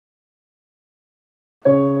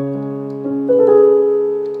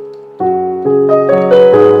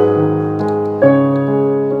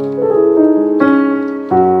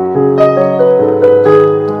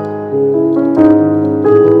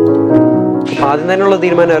ആദ്യം തന്നെയുള്ള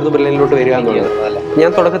തീരുമാനമായിരുന്നു ബ്രില്യനിലോട്ട് വരിക എന്നുള്ളത്. ഞാൻ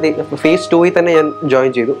തുടക്കത്തിൽ phase 2 തന്നെ ഞാൻ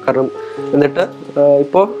ജോയിൻ ചെയ്തു. കാരണം എന്നിട്ട്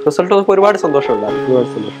ഇപ്പോൾ റിസൾട്ട് വന്നപ്പോൾ ഒരുപാട്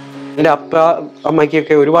സന്തോഷമുണ്ടായിരുന്നു. എൻ്റെ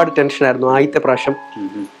അമ്മയ്ക്കൊക്കെ ഒരുപാട് ടെൻഷനായിരുന്നു ആദ്യത്തെ പ്രാവശ്യം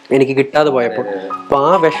എനിക്ക് കിട്ടാതെ പോയപ്പോൾ. അപ്പോൾ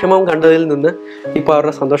ആ വിഷമം കണ്ടതിൽ നിന്ന് ഇപ്പോൾ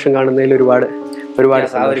അവരുടെ സന്തോഷം കാണുന്നതിൽ ഒരുപാട്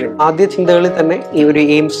സന്തോഷം. ആദ്യ ചിന്തകളിൽ തന്നെ ഈ ഒരു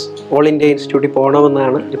എയിംസ് ഓൾ ഇന്ത്യ ഇൻസ്റ്റിറ്റ്യൂട്ടിൽ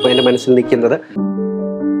പോകണമെന്നാണ് ഇപ്പോൾ എൻ്റെ മനസ്സിൽ നിൽക്കുന്നത്.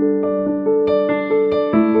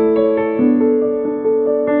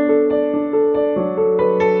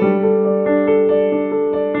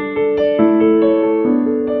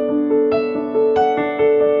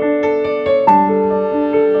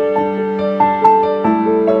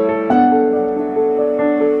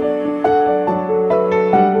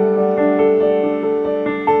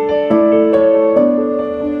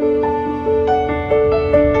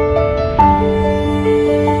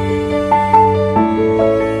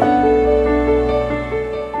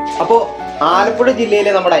 അപ്പോൾ ആലപ്പുഴ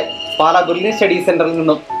ജില്ലയിലെ നമ്മുടെ പാലാ ബ്രില്യൻ സ്റ്റഡി സെന്ററിൽ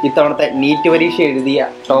നിന്നും ഇത്തവണത്തെ നീറ്റ് പരീക്ഷ എഴുതിയ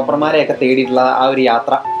ടോപ്പർമാരെയൊക്കെ തേടിയിട്ടുള്ള ആ ഒരു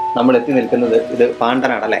യാത്ര നമ്മൾ എത്തി നിൽക്കുന്നത് ഇത്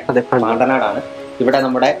പാണ്ടനാട് അല്ലേ? പാണ്ടനാടാണ്. ഇവിടെ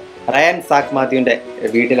നമ്മുടെ റയൻ സാക് മാത്യുവിന്റെ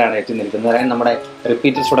വീട്ടിലാണ് എത്തി നിൽക്കുന്നത്. റയൻ നമ്മുടെ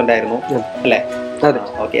റിപ്പീറ്റഡ് സ്റ്റുഡന്റ് ആയിരുന്നു അല്ലേ?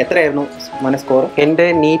 ഓക്കെ, എത്രയായിരുന്നു സ്കോർ? എൻ്റെ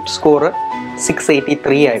നീറ്റ് സ്കോർ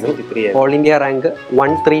 683 ആയിരുന്നു. ഓൾ ഇന്ത്യ റാങ്ക്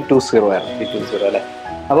 1320 ആയിരുന്നു. അല്ലേ?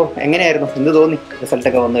 അപ്പോൾ എങ്ങനെയായിരുന്നു, എന്ത് തോന്നി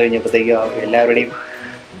റിസൾട്ടൊക്കെ വന്നു കഴിഞ്ഞപ്പോഴത്തേക്കും? എല്ലാവരുടെയും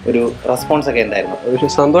ഒരു റെസ്പോൺസ് ഒക്കെ എന്തായിരുന്നു? ഒരു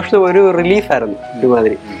സന്തോഷത്തിന് ഒരു റിലീഫായിരുന്നു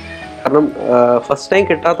ഒരുമാതിരി. കാരണം ഫസ്റ്റ് ടൈം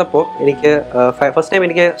കിട്ടാത്തപ്പോൾ ഫസ്റ്റ് ടൈം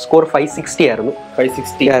എനിക്ക് സ്കോർ 560 ആയിരുന്നു.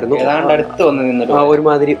 560 ആയിരുന്നു, ഏതാണ്ട് അടുത്ത് വന്ന് നിന്നിട്ട്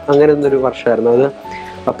ഒരുമാതിരി അങ്ങനെ ഒന്നൊരു വർഷമായിരുന്നു അത്.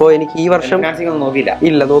 അപ്പോൾ എനിക്ക് ഈ വർഷം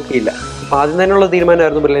നോക്കിയില്ല. അപ്പോൾ ആദ്യം തന്നെയുള്ള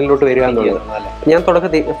തീരുമാനമായിരുന്നു ബ്രില്യനിലോട്ട് വരിക എന്നുള്ളത്. ഞാൻ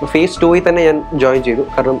തുടക്കത്തിൽ phase 2 തന്നെ ഞാൻ ജോയിൻ ചെയ്തു.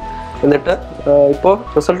 കാരണം എന്നിട്ട് ഇപ്പോൾ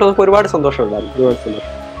റിസൾട്ട് വന്നപ്പോൾ ഒരുപാട് സന്തോഷമുണ്ടായിരുന്നു.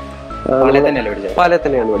 പാലയിൽ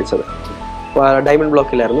തന്നെയാണ് പഠിച്ചത്. ഡയമണ്ട്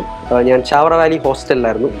ബ്ലോക്കിലായിരുന്നു ഞാൻ. ചാവറ വാലി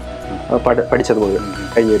ഹോസ്റ്റലിലായിരുന്നു പഠിച്ചത് മുഴുവൻ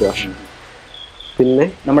കഴിഞ്ഞ ഒരു വർഷം. പിന്നെ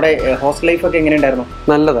നമ്മുടെ ഹോസ്റ്റൽ ലൈഫ് ഒക്കെ എങ്ങനെയുണ്ടായിരുന്നു?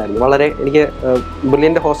 നല്ലതായിരുന്നു. വളരെ എനിക്ക്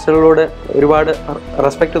ബ്രില്യൻ്റെ ഹോസ്റ്റലിനോട് ഒരുപാട്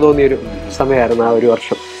റെസ്പെക്ട് തോന്നിയൊരു സമയമായിരുന്നു ആ ഒരു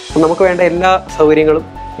വർഷം. അപ്പം നമുക്ക് വേണ്ട എല്ലാ സൗകര്യങ്ങളും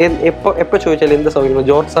എപ്പോൾ ചോദിച്ചാലും എന്ത് സൗകര്യങ്ങളും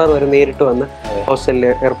ജോർജ് സാർ വരെ നേരിട്ട് വന്ന് ഹോസ്റ്റലിൽ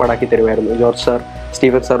ഏർപ്പാടാക്കി തരുമായിരുന്നു. ജോർജ് സാർ,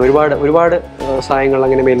 സ്റ്റീഫൻ സാർ ഒരുപാട് സഹായങ്ങൾ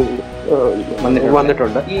അങ്ങനെ മേലും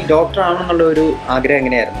വന്നിട്ടുണ്ട്. ഈ ഡോക്ടർ ആണെന്നുള്ള ഒരു ആഗ്രഹം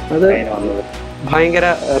എങ്ങനെയായിരുന്നു? അത് ഭയങ്കര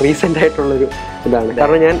റീസെന്റ് ആയിട്ടുള്ളൊരു ഇതാണ്.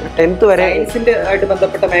 കാരണം ഞാൻ 10th വരെ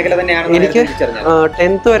ബന്ധപ്പെട്ട മേഖല തന്നെയാണ്. എനിക്ക്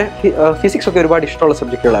 10th വരെ ഫിസിക്സ് ഒക്കെ ഒരുപാട് ഇഷ്ടമുള്ള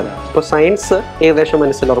സബ്ജക്റ്റുകളായിരുന്നു. അപ്പോൾ സയൻസ് ഏകദേശം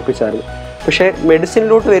മനസ്സിൽ ഉറപ്പിച്ചായിരുന്നു. പക്ഷേ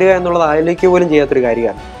മെഡിസിനിലോട്ട് വരിക എന്നുള്ളത് ആലോചിക്കുക പോലും ചെയ്യാത്തൊരു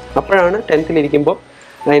കാര്യമാണ്. അപ്പോഴാണ് 10th ഇരിക്കുമ്പോൾ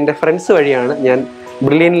എൻ്റെ ഫ്രണ്ട്സ് വഴിയാണ് ഞാൻ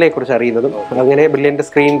ബ്രില്യനെ കുറിച്ച് അറിയുന്നതും അങ്ങനെ ബ്രില്യൻ്റെ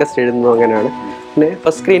സ്ക്രീൻ ടെസ്റ്റ് എഴുതുന്നതും അങ്ങനെയാണ്. പിന്നെ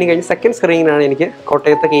ഫസ്റ്റ് സ്ക്രീനിങ് കഴിഞ്ഞ് സെക്കൻഡ് സ്ക്രീനിനാണ് എനിക്ക്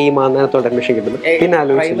കോട്ടയത്തൊക്കെ ഈ മാന്നാനത്തോട് അഡ്മിഷൻ കിട്ടുന്നത്. പിന്നെ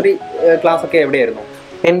ആലോചിച്ചു ക്ലാസ് ഒക്കെ എവിടെയായിരുന്നു?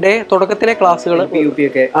 എൻ്റെ തുടക്കത്തിലെ ക്ലാസ്സുകൾ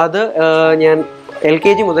അത് ഞാൻ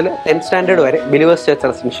LKG മുതൽ 10th സ്റ്റാൻഡേർഡ് വരെ ബിലീവേഴ്സ് ചർച്ച്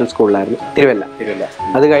റെസിഡൻഷ്യൽ സ്കൂളിലായിരുന്നു, തിരുവല്ല.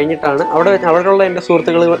 അത് കഴിഞ്ഞിട്ടാണ് അവിടെയുള്ള എൻ്റെ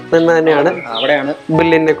സുഹൃത്തുക്കളിൽ നിന്ന് തന്നെയാണ്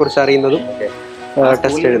ബ്രില്യനെ കുറിച്ച് അറിയുന്നതും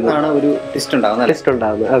ടെസ്റ്റ് എഴുതുന്നത്. ടെസ്റ്റ്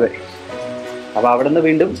ഉണ്ടാകുന്നത്. അതെ. അപ്പൊ അവിടെ നിന്ന്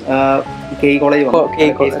വീണ്ടും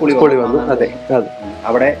സ്കൂളിൽ വന്നു. അതെ.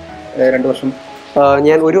 അവിടെ 2 വർഷം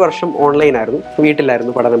ഞാൻ 1 വർഷം ഓൺലൈനായിരുന്നു,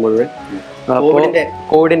 വീട്ടിലായിരുന്നു പഠനം മുഴുവൻ.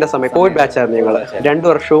 കോവിഡിന്റെ സമയം, കോവിഡ് ബാച്ചായിരുന്നു ഞങ്ങൾ. 2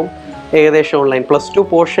 വർഷവും ഏകദേശം ഓൺലൈൻ. +2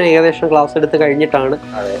 പോർഷൻ ഏകദേശം ക്ലാസ് എടുത്ത് കഴിഞ്ഞിട്ടാണ്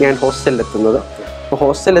ഞാൻ ഹോസ്റ്റലിലെത്തുന്നത്. അപ്പോൾ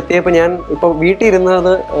ഹോസ്റ്റലിലെത്തിയപ്പോൾ ഞാൻ ഇപ്പോൾ വീട്ടിൽ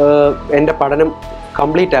ഇരുന്നത് എൻ്റെ പഠനം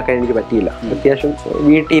കംപ്ലീറ്റ് ആക്കാൻ എനിക്ക് പറ്റിയില്ല. അത്യാവശ്യം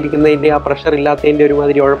വീട്ടിൽ ഇരിക്കുന്നതിൻ്റെ ആ പ്രഷർ ഇല്ലാത്തതിൻ്റെ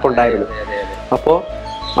ഒരുമാതിരി ഉഴപ്പുണ്ടായിരുന്നു. അപ്പോൾ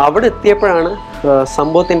അവിടെ എത്തിയപ്പോഴാണ്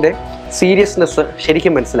സംഭവത്തിൻ്റെ സീരിയസ്നെസ്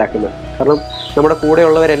ശരിക്കും മനസ്സിലാക്കുന്നത്. കാരണം നമ്മുടെ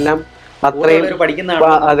കൂടെയുള്ളവരെല്ലാം അത്രയും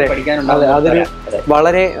അതൊരു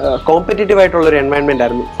വളരെ കോമ്പറ്റീറ്റീവ് ആയിട്ടുള്ളൊരു എൻവയൺമെൻ്റ്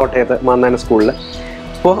ആയിരുന്നു കോട്ടയത്ത് മാന്നാന സ്കൂളിൽ.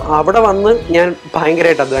 അപ്പോൾ അവിടെ വന്ന് ഞാൻ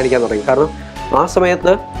ഭയങ്കരമായിട്ട് അധ്വാനിക്കാൻ തുടങ്ങി. കാരണം ആ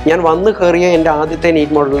സമയത്ത് ഞാൻ വന്ന് കയറിയ എൻ്റെ ആദ്യത്തെ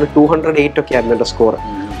നീറ്റ് മോഡലിന് 208 ഒക്കെ ആയിരുന്നു എൻ്റെ സ്കോർ.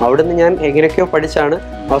 അവിടുന്ന് ഞാൻ എങ്ങനെയൊക്കെയോ പഠിച്ചാണ്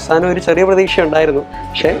അവസാനം ഒരു ചെറിയ പ്രതീക്ഷ ഉണ്ടായിരുന്നു.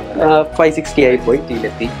 പക്ഷേ 560 ആയിപ്പോയി.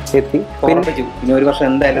 പിന്നെ ഒരു വർഷം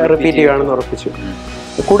എന്തായാലും റിപ്പീറ്റ് ചെയ്യുകയാണെന്ന് ഉറപ്പിച്ചു.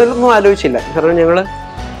 കൂടുതലൊന്നും ആലോചിച്ചില്ല. കാരണം ഞങ്ങൾ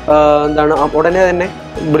ഉടനെ തന്നെ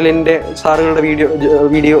ബ്രില്യൻ്റെ സാറുകളുടെ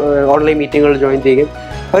വീഡിയോ ഓൺലൈൻ മീറ്റിങ്ങുകൾ ജോയിൻ ചെയ്യുകയും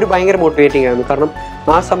അവർ ഭയങ്കര മോട്ടിവേറ്റിംഗ് ആയിരുന്നു. കാരണം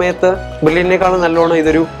ആ സമയത്ത് ബ്രില്യനേക്കാളും നല്ലോണം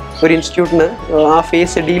ഒരു ഇൻസ്റ്റിറ്റ്യൂട്ടിന് ആ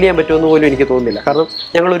ഫേസ് ഡീൽ ചെയ്യാൻ പറ്റുമെന്ന് പോലും എനിക്ക് തോന്നുന്നില്ല. കാരണം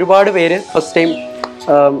ഞങ്ങൾ ഒരുപാട് പേര് ഫസ്റ്റ് ടൈം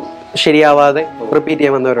ശരിയാവാതെ റിപ്പീറ്റ്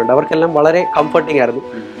ചെയ്യാൻ വന്നവരുണ്ട്. അവർക്കെല്ലാം വളരെ കംഫർട്ടിംഗ് ആയിരുന്നു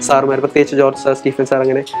സാറുമാർ, പ്രത്യേകിച്ച് ജോർജ് സാർ, സ്റ്റീഫൻ സാർ,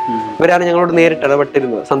 അങ്ങനെ ഇവരാണ് ഞങ്ങളോട് നേരിട്ട്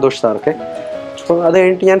ഇടപെട്ടിരുന്നത്, സന്തോഷ് സാറൊക്കെ. അപ്പോൾ അത്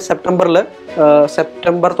കഴിഞ്ഞിട്ട് ഞാൻ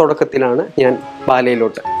സെപ്റ്റംബർ തുടക്കത്തിലാണ് ഞാൻ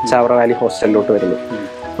പാലയിലോട്ട് ചാവറ വാലി ഹോസ്റ്റലിലോട്ട് വരുന്നത്.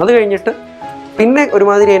 അത് കഴിഞ്ഞിട്ട് പിന്നെ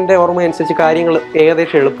ഒരുമാതിരി എൻ്റെ ഓർമ്മ അനുസരിച്ച് കാര്യങ്ങൾ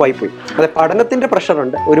ഏകദേശം എളുപ്പമായി പോയി. അതെ, പഠനത്തിൻ്റെ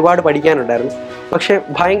പ്രഷറുണ്ട്, ഒരുപാട് പഠിക്കാനുണ്ടായിരുന്നു. പക്ഷേ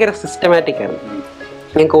ഭയങ്കര സിസ്റ്റമാറ്റിക് ആയിരുന്നു.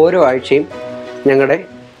 ഞങ്ങൾക്ക് ഓരോ ആഴ്ചയും ഞങ്ങളുടെ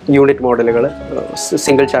യൂണിറ്റ് മോഡലുകൾ,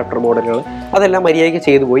 സിംഗിൾ ചാപ്റ്റർ മോഡലുകൾ, അതെല്ലാം മര്യാദയ്ക്ക്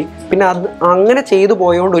ചെയ്തു പോയി. പിന്നെ അത് അങ്ങനെ ചെയ്തു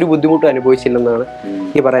പോയതുകൊണ്ട് ഒരു ബുദ്ധിമുട്ടും അനുഭവിച്ചില്ലെന്നാണ്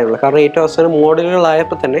ഈ പറയാനുള്ളത്. കാരണം ഏറ്റവും അവസാനം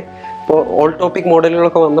മോഡലുകളായപ്പോൾ തന്നെ, ഇപ്പോൾ ഓൾ ടോപ്പിക്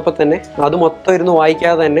മോഡലുകളൊക്കെ വന്നപ്പോൾ തന്നെ അത് മൊത്തം ഇരുന്ന്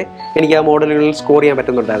വായിക്കാതെ തന്നെ എനിക്ക് ആ മോഡലുകളിൽ സ്കോർ ചെയ്യാൻ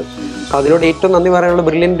പറ്റുന്നുണ്ടായിരുന്നു. അതിനോട് ഏറ്റവും നന്ദി പറയാനുള്ള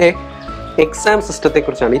ബ്രില്യൻ്റെ എക്സാം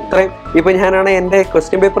സിസ്റ്റത്തെക്കുറിച്ചാണ്. ഇത്രയും ഇപ്പോൾ ഞാനാണെങ്കിൽ എൻ്റെ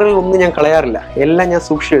ക്വസ്റ്റ്യൻ പേപ്പറിൽ ഒന്നും ഞാൻ കളയാറില്ല, എല്ലാം ഞാൻ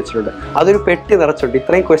സൂക്ഷിച്ചു വെച്ചിട്ടുണ്ട്. അതൊരു പെട്ടി നിറച്ചുണ്ട്.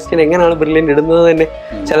 ഇത്രയും ക്വസ്റ്റ്യൻ എങ്ങനെയാണ് ബ്രില്യൻ്റ് ഇടുന്നത് തന്നെ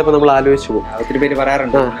ചിലപ്പോൾ നമ്മൾ ആലോചിച്ചു പോകും. ഒത്തിരി പേര്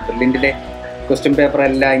പറയാറുണ്ട് ബ്രില്യൻ്റിലെ ക്വസ്റ്റ്യൻ പേപ്പർ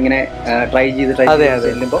എല്ലാം ഇങ്ങനെ ട്രൈ ചെയ്ത്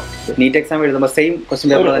ചെല്ലുമ്പോൾ നീറ്റ് എക്സാം എഴുതുമ്പോൾ സെയിം ക്വസ്റ്റ്യൻ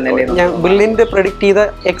പേപ്പർ തന്നെ. ഞാൻ ബ്രില്യൻ്റ് പ്രെഡിക്റ്റ് ചെയ്ത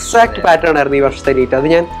എക്സാക്ട് പാറ്റേൺ ആയിരുന്നു ഈ വർഷത്തെ നീറ്റ്. അത്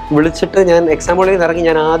ഞാൻ വിളിച്ചിട്ട്, ഞാൻ എക്സാം ഹോളിൽ നിന്ന് ഇറങ്ങി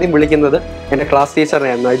ഞാൻ ആദ്യം വിളിക്കുന്നത് എൻ്റെ ക്ലാസ്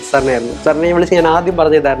ടീച്ചറിനെയായിരുന്നു, അജിത് സാറിനെയായിരുന്നു. സാറിനെ വിളിച്ച് ഞാൻ ആദ്യം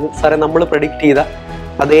പറഞ്ഞതായിരുന്നു, സാറേ നമ്മൾ പ്രെഡിക്റ്റ് ചെയ്ത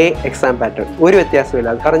അതേ എക്സാം പാറ്റേൺ, ഒരു വ്യത്യാസമില്ല.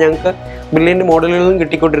 കാരണം ഞങ്ങൾക്ക് ബ്രില്യൻ്റ് മോഡലുകളിലും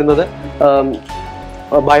കിട്ടിക്കൊണ്ടിരുന്നത്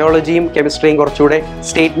ബയോളജിയും കെമിസ്ട്രിയും കുറച്ചുകൂടെ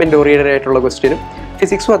സ്റ്റേറ്റ്മെൻറ്റ് ഓറിയൻറ്റഡ് ആയിട്ടുള്ള ക്വസ്റ്റ്യനും,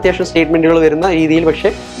 ഫിസിക്സും അത്യാവശ്യം സ്റ്റേറ്റ്മെൻറ്റുകൾ വരുന്ന രീതിയിൽ,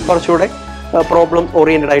 പക്ഷേ കുറച്ചുകൂടെ പ്രോബ്ലം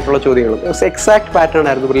ഓറിയൻറ്റഡ് ആയിട്ടുള്ള ചോദ്യങ്ങളും. എക്സാക്ട് പാറ്റേൺ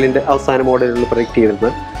ആയിരുന്നു ബ്രില്യൻ്റ് അവസാന മോഡലുകളിൽ പ്രൊഡിക്റ്റ് ചെയ്തിരുന്നത്.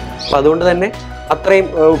 അപ്പോൾ അതുകൊണ്ട് തന്നെ അത്രയും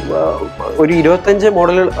ഒരു 25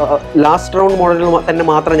 മോഡലുകൾ ലാസ്റ്റ് റൗണ്ട് മോഡലുകൾ തന്നെ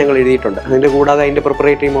മാത്രം ഞങ്ങൾ എഴുതിയിട്ടുണ്ട്. അതിൻ്റെ കൂടാതെ അതിൻ്റെ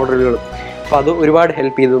പ്രിപ്പറേറ്ററി മോഡലുകളും. അപ്പോൾ അത് ഒരുപാട്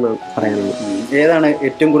ഹെൽപ്പ് ചെയ്തു എന്നാണ് പറയാനുള്ളത്. ഏതാണ്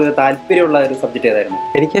ഏറ്റവും കൂടുതൽ താല്പര്യമുള്ള ഒരു സബ്ജക്റ്റ് ഏതായിരുന്നു?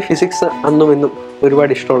 എനിക്ക് ഫിസിക്സ് അന്നും ഇന്നും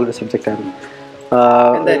ഒരുപാട് ഇഷ്ടമുള്ളൊരു സബ്ജക്റ്റായിരുന്നു.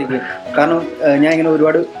 എന്തായിരിക്കും കാരണം? ഞാൻ ഇങ്ങനെ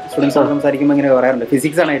ഒരുപാട് സ്റ്റുഡൻസ് സംസാരിക്കുമ്പോൾ ഇങ്ങനെ പറയാറുണ്ട്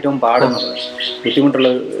ഫിസിക്സ് ആണ് ഏറ്റവും പാടുന്നത്,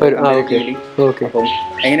 ബുദ്ധിമുട്ടുള്ളത്. അപ്പം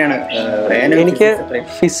എങ്ങനെയാണ്? എനിക്ക്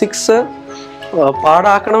ഫിസിക്സ്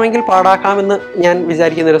പാടാക്കണമെങ്കിൽ പാടാക്കാമെന്ന് ഞാൻ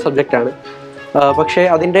വിചാരിക്കുന്ന ഒരു സബ്ജക്റ്റാണ്. പക്ഷേ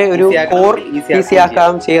അതിൻ്റെ ഒരു കോർ ഈസി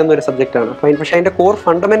ആക്കാൻ ചെയ്യുന്ന ഒരു സബ്ജക്റ്റാണ്. പക്ഷേ അതിൻ്റെ കോർ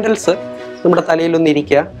ഫണ്ടമെൻ്റൽസ് നമ്മുടെ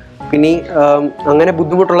തലയിലൊന്നിരിക്കുക, പിന്നെ അങ്ങനെ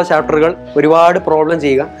ബുദ്ധിമുട്ടുള്ള ചാപ്റ്ററുകൾ ഒരുപാട് പ്രോബ്ലം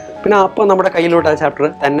ചെയ്യുക, പിന്നെ അപ്പോൾ നമ്മുടെ കയ്യിലോട്ട് ആ ചാപ്റ്റർ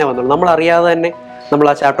തന്നെ വന്നുള്ളൂ. നമ്മളറിയാതെ തന്നെ നമ്മൾ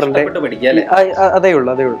ആ ചാപ്റ്ററിൻ്റെ അതേ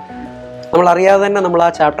ഉള്ളൂ നമ്മളറിയാതെ തന്നെ നമ്മൾ ആ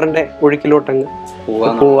ചാപ്റ്ററിൻ്റെ ഒഴുക്കിലോട്ടങ്ങ്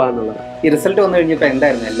പോവുക എന്നുള്ളത്. ഈ റിസൾട്ട് വന്നു കഴിഞ്ഞപ്പോൾ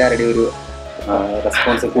എന്തായിരുന്നു എല്ലാവരുടെയും ഒരു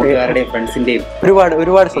റെസ്പോൺസ്? കൂട്ടുകാരുടെയും ഫ്രണ്ട്സിൻ്റെയും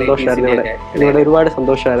ഒരുപാട് സന്തോഷമായിരുന്നു. ഇവിടെ ഒരുപാട്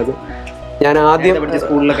സന്തോഷമായിരുന്നു. ഞാൻ ആദ്യം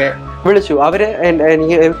സ്കൂളിലൊക്കെ വിളിച്ചു. അവർ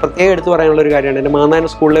എനിക്ക് പ്രത്യേകം എടുത്തു പറയാനുള്ള ഒരു കാര്യമാണ്, എൻ്റെ മാന്നാന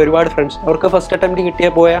സ്കൂളിലെ ഒരുപാട് ഫ്രണ്ട്സ്, അവർക്ക് ഫസ്റ്റ് അറ്റംപ്റ്റ്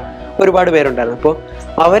പോയ ഒരുപാട് പേരുണ്ടായിരുന്നു. അപ്പോൾ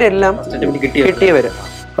അവരെല്ലാം കിട്ടിയവർ,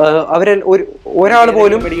 ഒരാൾ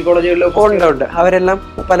പോലും മെഡിക്കൽ കോളേജുകളിൽ ഉണ്ട്, അവരെല്ലാം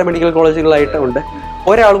പല മെഡിക്കൽ കോളേജുകളായിട്ട് ഉണ്ട്.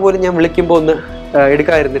 ഒരാൾ പോലും ഞാൻ വിളിക്കുമ്പോൾ ഒന്ന്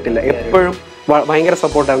എടുക്കാതിരുന്നിട്ടില്ല. എപ്പോഴും ഭയങ്കര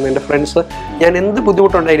സപ്പോർട്ടായിരുന്നു എൻ്റെ ഫ്രണ്ട്സ്. ഞാൻ എന്ത്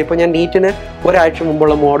ബുദ്ധിമുട്ടുണ്ടായിരുന്നു, ഇപ്പോൾ ഞാൻ നീറ്റിന് ഒരാഴ്ച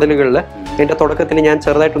മുമ്പുള്ള മോഡലുകളിൽ എൻ്റെ തുടക്കത്തിൽ ഞാൻ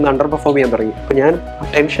ചെറുതായിട്ടൊന്ന് അണ്ടർ പെർഫോം ചെയ്യാൻ തുടങ്ങി. അപ്പോൾ ഞാൻ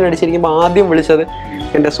ടെൻഷൻ അടിച്ചിരിക്കുമ്പോൾ ആദ്യം വിളിച്ചത്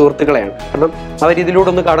എൻ്റെ സുഹൃത്തുക്കളെയാണ്. കാരണം അവരിതിലൂടെ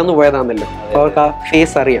ഒന്ന് കടന്നു പോയതാണല്ലോ, അപ്പോൾ അവർക്ക് ആ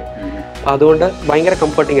ഫേസ് അറിയാം. അപ്പോൾ അതുകൊണ്ട് ഭയങ്കര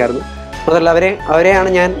കംഫർട്ടിംഗ് ആയിരുന്നു. അതല്ല, അവരെയാണ്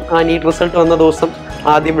ഞാൻ ആ നീറ്റ് റിസൾട്ട് വന്ന ദിവസം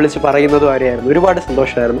ആദ്യം വിളിച്ച് പറയുന്നതും അവരെയായിരുന്നു. ഒരുപാട്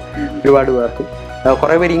സന്തോഷമായിരുന്നു ഒരുപാട് പേർക്കും.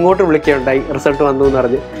 കുറേ പേര് ഇങ്ങോട്ട് വിളിക്കുകയുണ്ടായി റിസൾട്ട് വന്നു എന്ന്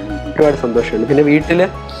പറഞ്ഞ്. ഒരുപാട് സന്തോഷമുണ്ട്. പിന്നെ വീട്ടിൽ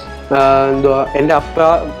എൻ്റെ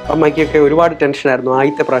അമ്മയ്ക്കൊക്കെ ഒരുപാട് ടെൻഷനായിരുന്നു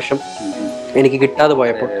ആദ്യത്തെ പ്രാവശ്യം എനിക്ക് കിട്ടാതെ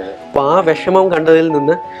പോയപ്പോൾ. അപ്പോൾ ആ വിഷമം കണ്ടതിൽ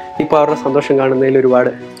നിന്ന് ഇപ്പോൾ അവരുടെ സന്തോഷം കാണുന്നതിൽ ഒരുപാട്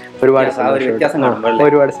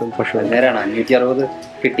സന്തോഷം. നേരാണ് 560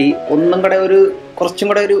 കിട്ടി. ഒന്നും കൂടെ കുറച്ചും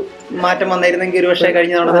കൂടെ ഒരു മാറ്റം വന്നിരുന്നെങ്കിൽ ഒരു പക്ഷേ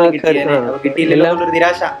കഴിഞ്ഞ കിട്ടിയില്ല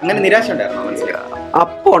നിരാശ, അങ്ങനെ നിരാശ ഉണ്ടായിരുന്നു മനസ്സിലായി.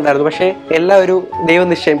 അപ്പോൾ ഉണ്ടായിരുന്നു. പക്ഷേ എല്ലാം ഒരു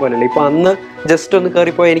ദൈവനിശ്ചയം പോലെയല്ല. ഇപ്പൊ അന്ന് ജസ്റ്റ് ഒന്ന്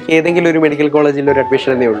കയറിപ്പോയി എനിക്ക് ഏതെങ്കിലും ഒരു മെഡിക്കൽ കോളേജിൽ ഒരു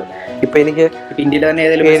അഡ്മിഷൻ എന്നേ ഉള്ളൂ. ഇപ്പൊ എനിക്ക് ഇന്ത്യയിലെ തന്നെ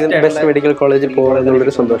ബെസ്റ്റ് മെഡിക്കൽ കോളേജിൽ പോകണം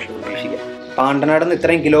എന്നുള്ളൊരു സന്തോഷം. പാണ്ടനാട് നിന്ന്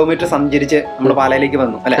ഇത്രയും കിലോമീറ്റർ സഞ്ചരിച്ച് നമ്മൾ പാലായിലേക്ക്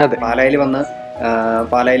വന്നു അല്ലെ? പാലായിൽ വന്ന്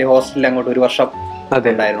പാലായിൽ ഹോസ്റ്റലിൽ അങ്ങോട്ട് ഒരു വർഷം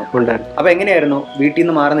ഉണ്ടായിരുന്നു. അപ്പൊ എങ്ങനെയായിരുന്നു വീട്ടിൽ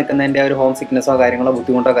നിന്ന് മാറി നിൽക്കുന്നതിന്റെ ഒരു ഹോം സിക്നെസ്സോ കാര്യങ്ങളോ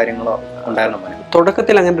ബുദ്ധിമുട്ടോ കാര്യങ്ങളോ ഉണ്ടായിരുന്നു?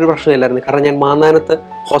 തുടക്കത്തിൽ അങ്ങനെ ഒരു പ്രശ്നമില്ലായിരുന്നു. കാരണം ഞാൻ മാന്നാനത്ത്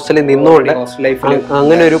ഹോസ്റ്റലിൽ നിന്നുകൊണ്ട്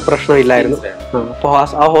അങ്ങനെ ഒരു പ്രശ്നമില്ലായിരുന്നു. അപ്പോൾ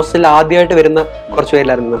ആ ഹോസ്റ്റലിൽ ആദ്യമായിട്ട് വരുന്ന കുറച്ച്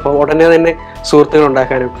പേരിലായിരുന്നു. അപ്പോൾ ഉടനെ തന്നെ സുഹൃത്തുക്കൾ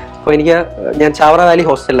ഉണ്ടാക്കാനും. അപ്പോൾ ഞാൻ ചാവറ വാലി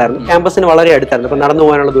ഹോസ്റ്റലിലായിരുന്നു. ക്യാമ്പസിന് വളരെ അടുത്തായിരുന്നു. അപ്പോൾ നടന്നു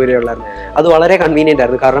പോകാനുള്ള ദൂരമേ ഉള്ളായിരുന്നു. അത് വളരെ കൺവീനിയൻ്റ്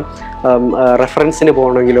ആയിരുന്നു. കാരണം റെഫറൻസിന്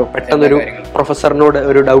പോകണമെങ്കിലോ പെട്ടെന്നൊരു പ്രൊഫസറിനോട്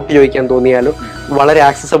ഒരു ഡൗട്ട് ചോദിക്കാൻ തോന്നിയാലോ വളരെ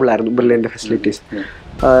ആക്സസബിൾ ആയിരുന്നു ബ്രില്യൻ്റ് ഫെസിലിറ്റീസ്.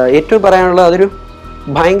 ഏറ്റവും പറയാനുള്ളത് അതൊരു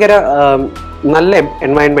ഭയങ്കര നല്ല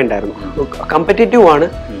എൻവയൺമെൻ്റ് ആയിരുന്നു. കമ്പറ്റീറ്റീവ് ആണ്,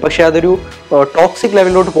 പക്ഷെ അതൊരു ടോക്സിക്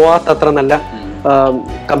ലെവലിലോട്ട് പോകാത്ത അത്ര നല്ല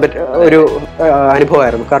ഒരു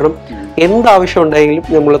അനുഭവമായിരുന്നു. കാരണം എന്താവശ്യം ഉണ്ടെങ്കിലും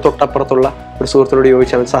നമ്മൾ തൊട്ടപ്പുറത്തുള്ള ഒരു സുഹൃത്തിനോട്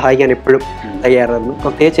ചോദിച്ചാൽ അവൻ സഹായിക്കാൻ എപ്പോഴും തയ്യാറായിരുന്നു.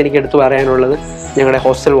 പ്രത്യേകിച്ച് എനിക്ക് എടുത്തു പറയാനുള്ളത് ഞങ്ങളുടെ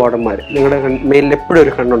ഹോസ്റ്റൽ വാർഡന്മാർ, ഞങ്ങളുടെ മേലിൽ എപ്പോഴും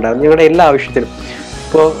ഒരു കണ്ണുണ്ടായിരുന്നു ഞങ്ങളുടെ എല്ലാ ആവശ്യത്തിനും.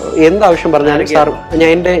 ഇപ്പോൾ എന്താവശ്യം പറഞ്ഞാലും സാറും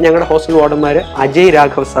ഞങ്ങളുടെ ഹോസ്റ്റൽ വാർഡന്മാർ അജയ്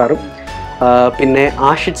രാഘവ് സാറും പിന്നെ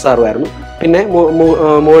ആഷിത് സാറുമായിരുന്നു. പിന്നെ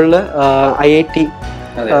മുകളിൽ IIT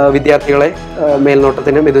വിദ്യാർത്ഥികളെ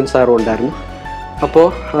മേൽനോട്ടത്തിന് മിഥുൻ സാറും ഉണ്ടായിരുന്നു. അപ്പോൾ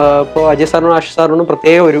അജയ് സാറിനും ആഷിത് സാറിനും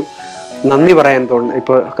പ്രത്യേക ഒരു നന്ദി പറയാൻ തോന്നുന്നു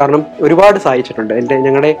ഇപ്പോൾ. കാരണം ഒരുപാട് സഹായിച്ചിട്ടുണ്ട്.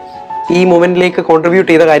 ഞങ്ങളുടെ ഈ മൊമെന്റിലേക്ക് കോൺട്രിബ്യൂട്ട്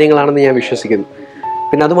ചെയ്ത കാര്യങ്ങളാണെന്ന് ഞാൻ വിശ്വസിക്കുന്നു.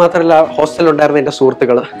 പിന്നെ അതുമാത്രമല്ല ഹോസ്റ്റലിൽ ഉണ്ടായിരുന്ന എൻ്റെ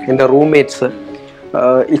സുഹൃത്തുക്കൾ, എൻ്റെ റൂംമേറ്റ്സ്,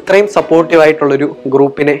 ഇത്രയും സപ്പോർട്ടീവായിട്ടുള്ളൊരു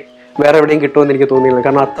ഗ്രൂപ്പിനെ വേറെ എവിടെയും കിട്ടുമെന്ന് എനിക്ക് തോന്നിയില്ല.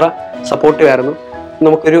 കാരണം അത്ര സപ്പോർട്ടീവ് ആയിരുന്നു.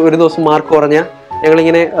 ഒരു ദിവസം മാർക്ക് കുറഞ്ഞാൽ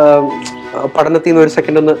ഞങ്ങളിങ്ങനെ പഠനത്തിൽ നിന്ന് ഒരു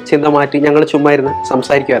സെക്കൻഡ് ഒന്ന് ചിന്ത മാറ്റി ഞങ്ങൾ ചുമ്മാ ഇരുന്ന്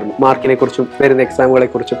സംസാരിക്കുമായിരുന്നു. മാർക്കിനെ കുറിച്ചും വരുന്ന എക്സാമുകളെ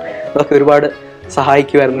കുറിച്ചും അതൊക്കെ ഒരുപാട്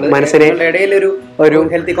സഹായിക്കുമായിരുന്നു. മനസ്സിനെ ഒരു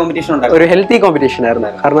ഹെൽത്തി കോമ്പറ്റീഷൻ ആയിരുന്നു.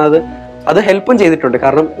 കാരണം അത് ഹെൽപ്പും ചെയ്തിട്ടുണ്ട്.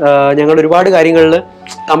 കാരണം ഞങ്ങൾ ഒരുപാട് കാര്യങ്ങളിൽ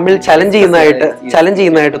തമ്മിൽ ചലഞ്ച്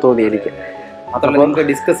ചെയ്യുന്നതായിട്ട് തോന്നി എനിക്ക്.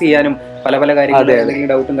 ഡിസ്കസ് ചെയ്യാനും പല കാര്യങ്ങളും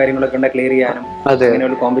ഡൗട്ടും കാര്യങ്ങളൊക്കെ ക്ലിയർ ചെയ്യാനും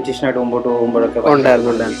ഒരു കോമ്പറ്റീഷൻ ആയിട്ട് മുമ്പോട്ട് പോകുമ്പോഴൊക്കെ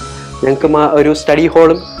ഉണ്ടായിരുന്നു. ഞങ്ങൾക്ക് ഒരു സ്റ്റഡി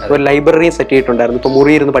ഹോളും ഒരു ലൈബ്രറിയും സെറ്റ് ചെയ്തിട്ടുണ്ടായിരുന്നു. ഇപ്പോൾ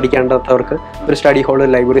മുറി ഇരുന്ന് പഠിക്കേണ്ടാത്തവർക്ക് ഒരു സ്റ്റഡി ഹോളും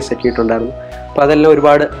ലൈബ്രറി സെറ്റ് ചെയ്തിട്ടുണ്ടായിരുന്നു. അപ്പോൾ അതെല്ലാം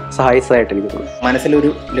ഒരുപാട് സഹായിച്ചതായിട്ട് എനിക്ക് തോന്നുന്നു. മനസ്സിലൊരു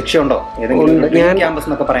ലക്ഷ്യമുണ്ടോ ക്യാമ്പസ്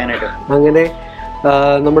എന്നൊക്കെ പറയാനായിട്ട്? അങ്ങനെ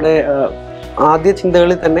നമ്മുടെ ആദ്യ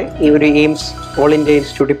ചിന്തകളിൽ തന്നെ ഈ ഒരു എയിംസ് ഓൾ ഇന്ത്യ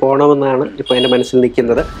ഇൻസ്റ്റിറ്റ്യൂട്ടിൽ പോകണമെന്നാണ് ഇപ്പോൾ എൻ്റെ മനസ്സിൽ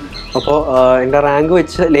നിൽക്കുന്നത്. അപ്പോൾ എൻ്റെ റാങ്ക്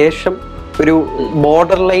വെച്ച് ലേശം ഒരു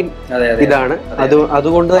ബോർഡർ ലൈൻ ഇതാണ്.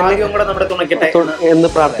 അതുകൊണ്ട് തന്നെ എന്ന്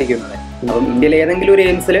പ്രാർത്ഥിക്കുന്നു. അപ്പം ഇന്ത്യയിലെ ഏതെങ്കിലും ഒരു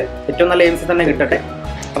എയിംസിൽ ഏറ്റവും നല്ല എയിംസ് തന്നെ കിട്ടട്ടെ.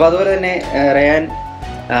 അപ്പോൾ അതുപോലെ തന്നെ റയാൻ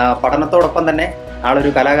പഠനത്തോടൊപ്പം തന്നെ ആളൊരു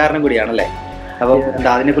കലാകാരനും കൂടിയാണല്ലേ? അപ്പോൾ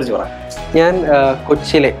അതിനെക്കുറിച്ച് പറയാം. ഞാൻ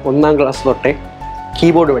കൊച്ചിയിലെ 1ാം ക്ലാസ് തൊട്ടേ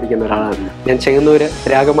കീബോർഡ് പഠിക്കുന്ന ഒരാളാണ്. ഞാൻ ചെങ്ങന്നൂർ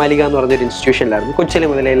രാഗമാലിക എന്ന് പറഞ്ഞൊരു ഇൻസ്റ്റിറ്റ്യൂഷനിലായിരുന്നു കൊച്ചിയിലെ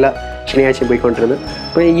മുതലേ എല്ലാ ശനിയാഴ്ചയും പോയിക്കൊണ്ടിരുന്നത്.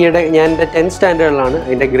 അപ്പോൾ ഈയിടെ ഞാൻ എൻ്റെ 10th സ്റ്റാൻഡേർഡിലാണ്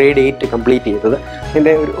എൻ്റെ ഗ്രേഡ് 8 കംപ്ലീറ്റ് ചെയ്തത്.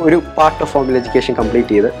 എൻ്റെ ഒരു part of formal education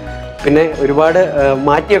complete ചെയ്ത് പിന്നെ ഒരുപാട്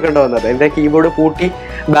മാറ്റിയൊക്കെ ഉണ്ട് വന്നത്. എൻ്റെ കീബോർഡ് പൂട്ടി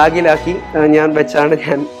ബാഗിലാക്കി ഞാൻ വെച്ചാണ്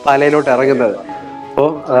ഞാൻ പാലയിലോട്ട് ഇറങ്ങുന്നത്.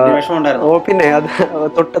 അപ്പോൾ പിന്നെ അത്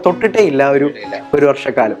തൊട്ടിട്ടേ ഇല്ല ഒരു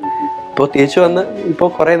വർഷക്കാലം. ഇപ്പോൾ തിരിച്ചു വന്ന് ഇപ്പോൾ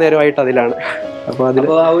കുറേ നേരമായിട്ട് അതിലാണ്.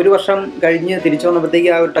 അപ്പോൾ ആ ഒരു വർഷം കഴിഞ്ഞ് തിരിച്ചു വന്നപ്പോഴത്തേക്ക്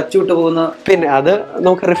ആ ഒരു ടച്ച് വിട്ട് പോകുന്ന പിന്നെ അത്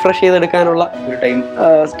നമുക്ക് റിഫ്രഷ് ചെയ്തെടുക്കാനുള്ള ഒരു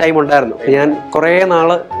ടൈം ഉണ്ടായിരുന്നു. ഞാൻ കുറേ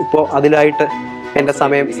നാള് ഇപ്പോൾ അതിലായിട്ട് എൻ്റെ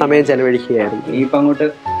സമയം ചെലവഴിക്കുകയായിരുന്നു. ഇപ്പം അങ്ങോട്ട്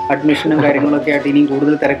അഡ്മിഷനും കാര്യങ്ങളൊക്കെ ആയിട്ട് ഇനിയും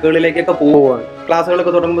കൂടുതൽ തിരക്കുകളിലേക്കൊക്കെ പോവുകയാണ്.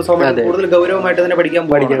 ക്ലാസ്സുകളൊക്കെ തുടങ്ങുമ്പോൾ കൂടുതൽ ഗൗരവമായിട്ട് തന്നെ പഠിക്കാൻ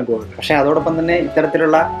പോകാൻ. പക്ഷെ അതോടൊപ്പം തന്നെ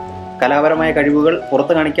ഇത്തരത്തിലുള്ള കലാപരമായ കഴിവുകൾ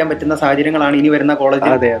പുറത്ത് കാണിക്കാൻ പറ്റുന്ന സാഹചര്യങ്ങളാണ് ഇനി വരുന്ന കോളേജ്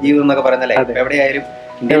ജീവിതം എന്നൊക്കെ പറയുന്നല്ലേ. എവിടെയായാലും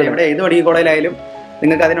ഇന്ത്യയിൽ ഏത് മെഡിക്കൽ കോളേജിലായാലും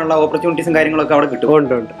നിങ്ങൾക്ക് അതിനുള്ള ഓപ്പർച്യൂണിറ്റീസും കാര്യങ്ങളൊക്കെ അവിടെ കിട്ടും.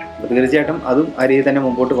 തീർച്ചയായിട്ടും അതും ആ രീതിയിൽ തന്നെ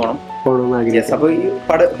മുമ്പോട്ട് പോകണം. അപ്പോൾ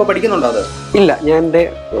ഇപ്പൊ പഠിക്കുന്നുണ്ടോ? അത് ഇല്ല, ഞാൻ എൻ്റെ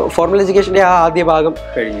ഫോർമൽ എഡ്യൂക്കേഷൻ്റെ ആ ആദ്യ ഭാഗം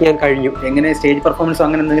ഞാൻ കഴിഞ്ഞു. എങ്ങനെ സ്റ്റേജ് പെർഫോമൻസോ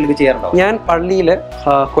അങ്ങനെ എന്തെങ്കിലും ചെയ്യാറുണ്ടോ? ഞാൻ പള്ളിയിൽ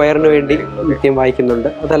ക്വയറിന് വേണ്ടി നിത്യം വായിക്കുന്നുണ്ട്.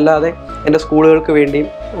 അതല്ലാതെ എൻ്റെ സ്കൂളുകൾക്ക് വേണ്ടിയും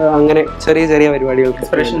അങ്ങനെ ചെറിയ പരിപാടികൾക്ക്.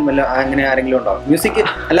 ഇൻസ്പിറേഷൻ അങ്ങനെ ആരെങ്കിലും ഉണ്ടോ? മ്യൂസിക്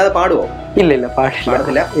അല്ലാതെ പാടുവോ? ഇല്ല,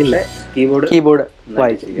 പാടില്ല. ഇല്ല, കീബോർഡ്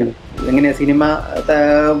വായിക്കും. എങ്ങനെയാ സിനിമ,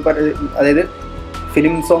 അതായത്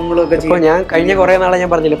ഫിലിം സോങ്ങുകളൊക്കെ? ഇപ്പോൾ ഞാൻ കഴിഞ്ഞ കുറേ നാളെ ഞാൻ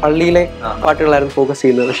പറഞ്ഞില്ലേ പള്ളിയിലെ പാട്ടുകളായിരുന്നു ഫോക്കസ്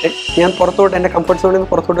ചെയ്യുന്നത്. പക്ഷെ ഞാൻ പുറത്തോട്ട് എൻ്റെ കംഫർട്ട് സോണിൽ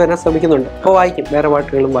നിന്ന് പുറത്തോട്ട് വരാൻ ശ്രമിക്കുന്നുണ്ട്. അപ്പോൾ വായിക്കും, വേറെ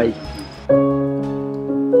പാട്ടുകളും വായിക്കും.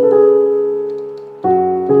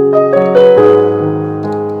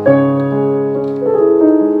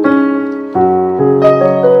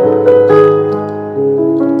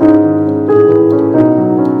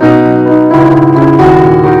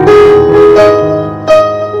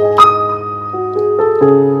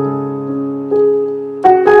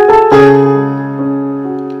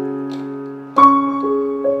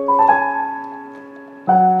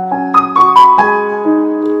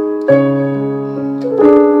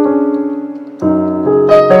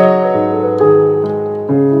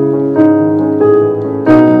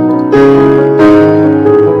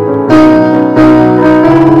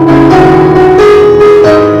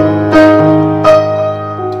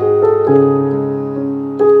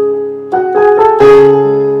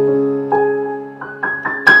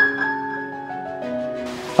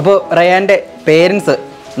 അപ്പോൾ റയാൻ്റെ പേരൻസ്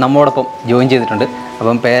നമ്മോടൊപ്പം ജോയിൻ ചെയ്തിട്ടുണ്ട്.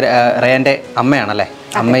 അപ്പം റയാൻ്റെ അമ്മയാണല്ലേ?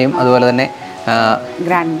 അമ്മയും അതുപോലെ തന്നെ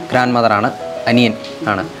ഗ്രാൻഡ് മദറാണ്, അനിയൻ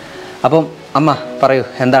ആണ്. അപ്പം അമ്മ പറയൂ,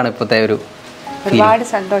 എന്താണ് ഇപ്പോഴത്തെ ഒരു? ഒരുപാട്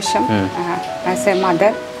സന്തോഷം. As A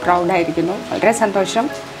mother പ്രൗഡായിരിക്കുന്നു. വളരെ സന്തോഷം.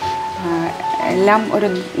 എല്ലാം ഒരു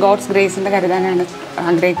ഗോഡ്സ് ഗ്രേസിൻ്റെ കരുതാനാണ്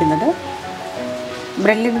ആഗ്രഹിക്കുന്നത്.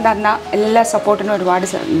 ബ്രെല്ലിൽ തന്ന എല്ലാ സപ്പോർട്ടിനും ഒരുപാട്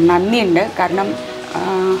നന്ദിയുണ്ട്. കാരണം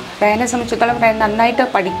റയാനെ സംബന്ധിച്ചിടത്തോളം റയാൻ നന്നായിട്ട്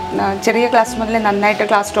ചെറിയ ക്ലാസ് മുതൽ നന്നായിട്ട്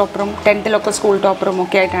ക്ലാസ് ടോപ്പറും 10th സ്കൂൾ ടോപ്പറും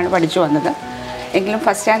ഒക്കെ ആയിട്ടാണ് പഠിച്ചു വന്നത്. എങ്കിലും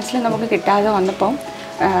ഫസ്റ്റ് ചാൻസിൽ നമുക്ക് കിട്ടാതെ വന്നപ്പോൾ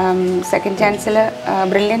സെക്കൻഡ് ചാൻസിൽ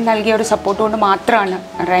ബ്രില്യൻ നൽകിയ ഒരു സപ്പോർട്ട് കൊണ്ട് മാത്രമാണ്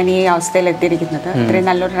റയാൻ ഈ അവസ്ഥയിൽ എത്തിയിരിക്കുന്നത്. ഇത്രയും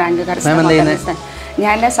നല്ലൊരു റാങ്ക് കരസ്ഥമാക്കാൻ.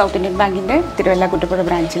 ഞാൻ സൗത്ത് ഇന്ത്യൻ ബാങ്കിൻ്റെ തിരുവല്ല കുട്ടപ്പുഴ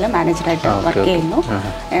ബ്രാഞ്ചിൽ മാനേജറായിട്ട് വർക്ക് ചെയ്യുന്നു.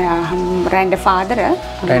 റയാൻ്റെ father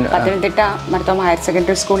Pathanamthitta Mar Thoma higher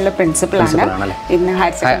secondary സ്കൂളിലെ പ്രിൻസിപ്പളാണ്. ഇന്ന്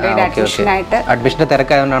ഹയർ സെക്കൻഡറിയുടെ അഡ്മിഷനായിട്ട്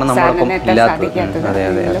സാധിക്കാത്തത്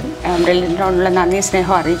ബ്രില്യൻ്റിനോടുള്ള നന്ദി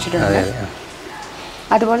സ്നേഹം അറിയിച്ചിട്ടുണ്ട്.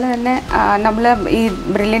 അതുപോലെ തന്നെ നമ്മൾ ഈ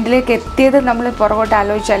ബ്രില്യൻറ്റിലേക്ക് എത്തിയത് നമ്മൾ പുറകോട്ട്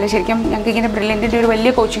ആലോചിച്ചാൽ ശരിക്കും ഞങ്ങൾക്ക് ഇങ്ങനെ ബ്രില്യൻറ്റിൻ്റെ ഒരു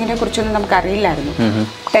വലിയ കോച്ചിങ്ങിനെ കുറിച്ചൊന്നും നമുക്ക് അറിയില്ലായിരുന്നു.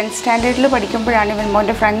 10th സ്റ്റാൻഡേർഡിൽ പഠിക്കുമ്പോഴാണ് ഇവൻ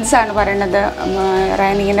മോൻ്റെ ഫ്രണ്ട്സാണ് പറയണത്,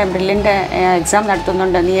 റയാൻ ഇങ്ങനെ ബ്രില്യൻ്റ് എക്സാം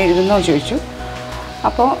നടത്തുന്നുണ്ട്, നീ എഴുതുന്നോ ചോദിച്ചു.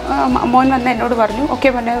 അപ്പോൾ മോൻ വന്ന് എന്നോട് പറഞ്ഞു ഓക്കെ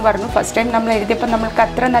പറഞ്ഞു. ഫസ്റ്റ് ടൈം നമ്മൾ എഴുതിയപ്പോൾ നമ്മൾക്ക്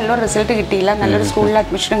അത്ര നല്ലൊരു റിസൾട്ട് കിട്ടിയില്ല, നല്ലൊരു സ്കൂളിൽ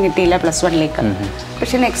അഡ്മിഷനും കിട്ടിയില്ല +1ലേക്ക്.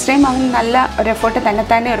 പക്ഷേ നെക്സ്റ്റ് ടൈം അവൻ നല്ല ഒരു എഫേർട്ട്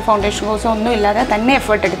തന്നെ ഒരു ഫൗണ്ടേഷൻ കോഴ്സോ ഒന്നും ഇല്ലാതെ തന്നെ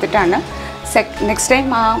എഫേർട്ട് എടുത്തിട്ടാണ് നെക്സ്റ്റ് ടൈം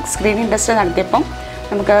ആ സ്ക്രീനിങ് ടെസ്റ്റ് നടത്തിയപ്പം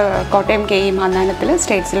നമുക്ക് കോട്ടയം KE മാന്നാനത്തിൽ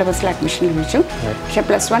സ്റ്റേറ്റ് സിലബസിൽ അഡ്മിഷൻ ലഭിച്ചു. പക്ഷേ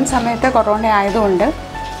 +1 സമയത്ത് കൊറോണ ആയതുകൊണ്ട്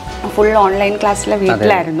ഫുൾ ഓൺലൈൻ ക്ലാസ്സിലെ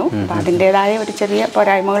വീട്ടിലായിരുന്നു. അപ്പോൾ അതിൻ്റേതായ ഒരു ചെറിയ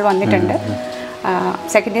പോരായ്മകൾ വന്നിട്ടുണ്ട്.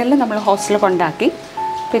 സെക്കൻഡ് ഇയറിൽ നമ്മൾ ഹോസ്റ്റലിൽ കൊണ്ടാക്കി.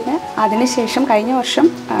 പിന്നെ അതിനുശേഷം കഴിഞ്ഞ വർഷം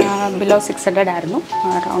ബിലോ 600 ആയിരുന്നു,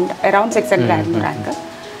 അറൗണ്ട് 600 ആയിരുന്നു റാങ്ക്.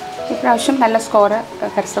 ഇപ്രാവശ്യം നല്ല സ്കോർ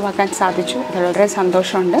കരസ്ഥമാക്കാൻ സാധിച്ചു. അത് വളരെ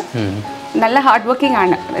സന്തോഷമുണ്ട്. നല്ല ഹാർഡ് വർക്കിംഗ്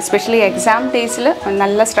ആണ്. എസ്പെഷ്യലി എക്സാം ഡേയ്സിൽ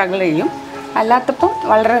നല്ല സ്ട്രഗിൾ ചെയ്യും, അല്ലാത്തപ്പോൾ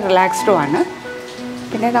വളരെ റിലാക്സ്ഡും ആണ്.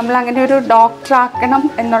 പിന്നെ നമ്മൾ അങ്ങനെ ഒരു ഡോക്ടറാക്കണം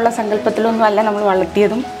എന്നുള്ള സങ്കല്പത്തിലൊന്നും അല്ല നമ്മൾ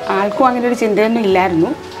വളർത്തിയതും. ആൾക്കും അങ്ങനെ ഒരു ചിന്തയൊന്നും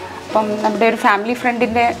ഇല്ലായിരുന്നു. അപ്പം നമ്മുടെ ഒരു ഫാമിലി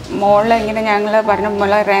ഫ്രണ്ടിൻ്റെ മോള് ഇങ്ങനെ ഞങ്ങൾ പറഞ്ഞു,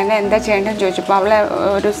 മോളെ റേന എന്താ ചെയ്യേണ്ടതെന്ന് ചോദിച്ചപ്പോൾ അവളെ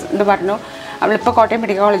ഒരു ഇത് പറഞ്ഞു. അവളിപ്പോൾ കോട്ടയം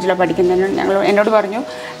മെഡിക്കൽ കോളേജിലാണ് പഠിക്കുന്നത്. എന്നോട് പറഞ്ഞു,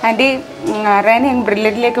 ആൻറ്റി റേന ഞങ്ങൾ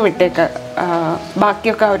ബ്രില്യൻറ്റിലേക്ക് വിട്ടേക്ക്,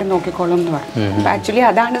 ബാക്കിയൊക്കെ അവർ നോക്കിക്കോളും എന്ന് പറഞ്ഞു. അപ്പോൾ ആക്ച്വലി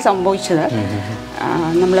അതാണ് സംഭവിച്ചത്.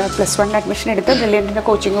 നമ്മൾ +1 അഡ്മിഷൻ എടുത്ത് ബ്രില്യൻറ്റിൻ്റെ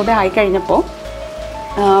കോച്ചിങ് കൂടെ ആയിക്കഴിഞ്ഞപ്പോൾ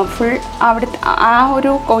ഫുൾ അവിടുത്തെ ആ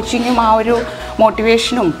ഒരു കോച്ചിങ്ങും ആ ഒരു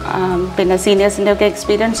മോട്ടിവേഷനും പിന്നെ സീനിയേഴ്സിൻ്റെ ഒക്കെ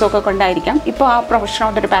എക്സ്പീരിയൻസും ഒക്കെ കൊണ്ടായിരിക്കാം ഇപ്പോൾ ആ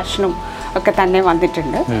പ്രൊഫഷനോടൊരു പാഷനും ഒക്കെ തന്നെ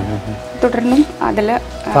വന്നിട്ടുണ്ട്. തുടർന്നും അതിൽ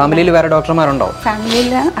ഫാമിലിയിൽ വേറെ ഡോക്ടർമാരുണ്ടോ?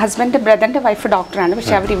 ഫാമിലിയിൽ ഹസ്ബൻഡ് ബ്രദറിൻ്റെ വൈഫ് ഡോക്ടറാണ്,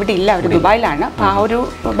 പക്ഷെ അവരിവിടെ ഇല്ല, അവർ ദുബായിലാണ്. അപ്പോൾ ആ ഒരു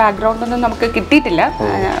ബാക്ക്ഗ്രൗണ്ടൊന്നും നമുക്ക് കിട്ടിയിട്ടില്ല.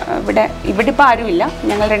 ഇവിടെ ഇപ്പോൾ ആരുമില്ല,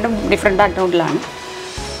 ഞങ്ങൾ രണ്ടും ഡിഫറെൻറ്റ് ബാക്ക്ഗ്രൗണ്ടിലാണ്.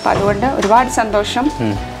 അപ്പോൾ അതുകൊണ്ട് ഒരുപാട് സന്തോഷം.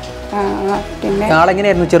 പിന്നെ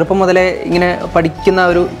ആളെങ്ങനെയായിരുന്നു? ചെറുപ്പം മുതലേ ഇങ്ങനെ പഠിക്കുന്ന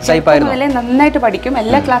ഒരു ടൈപ്പായിരുന്നു? മുതലേ നന്നായിട്ട് പഠിക്കും.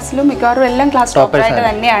 എല്ലാ ക്ലാസ്സിലും മിക്കവാറും എല്ലാം ക്ലാസ് ടോപ്പറായിട്ട്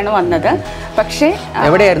തന്നെയാണ് വന്നത്. പക്ഷേ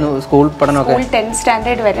എവിടെയായിരുന്നു സ്കൂൾ പഠനമൊക്കെ? സ്കൂൾ 10th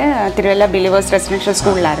സ്റ്റാൻഡേർഡ് വരെ തിരുവല്ല ബിലീവേഴ്സ് റെസിഡൻഷ്യൽ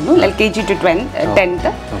സ്കൂളിലായിരുന്നു. LKG to 10th,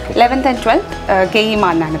 11th and 12th KE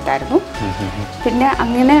മാന്നാനത്തായിരുന്നു. പിന്നെ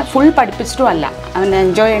അങ്ങനെ ഫുൾ പഠിപ്പിച്ചിട്ടും അല്ല, അവൻ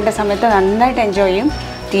എൻജോയ് ചെയ്യേണ്ട സമയത്ത് നന്നായിട്ട് എൻജോയ് ചെയ്യും.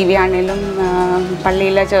 TV ആണെങ്കിലും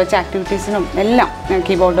പള്ളിയിലെ ചേർച്ച് ആക്ടിവിറ്റീസിനും എല്ലാം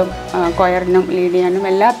കീബോർഡും കൊയറിനും ലീഡ് ചെയ്യാനും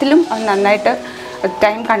എല്ലാത്തിലും അവൻ നന്നായിട്ട്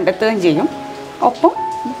ടൈം കണ്ടെത്തുകയും ചെയ്യും. ഒപ്പം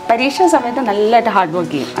പരീക്ഷാ സമയത്ത് നല്ലതായിട്ട് ഹാർഡ്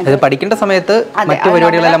വർക്ക് ചെയ്യും. അത് പഠിക്കേണ്ട സമയത്ത് മറ്റു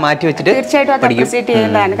പരിപാടികളെല്ലാം മാറ്റി വെച്ചിട്ട് തീർച്ചയായിട്ടും അത് അപ്രിസിയേറ്റ്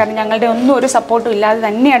ചെയ്യുന്നതാണ്. കാരണം ഞങ്ങളുടെ ഒന്നും ഒരു സപ്പോർട്ടും ഇല്ലാതെ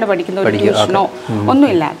തന്നെയാണ് പഠിക്കുന്നത്, ഒരു ട്യൂഷനോ ഒന്നും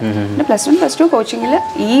ഇല്ലാതെ. പിന്നെ +1 +2 കോച്ചിങ്ങിൽ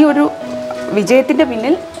ഈ ഒരു വിജയത്തിൻ്റെ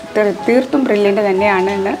പിന്നിൽ തീർത്തും ബ്രില്യൻ്റ് തന്നെയാണ്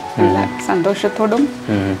എന്ന് നല്ല സന്തോഷത്തോടും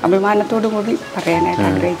അഭിമാനത്തോടും കൂടി പറയാനായിട്ട്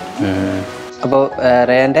ആഗ്രഹിക്കുന്നു. അപ്പോൾ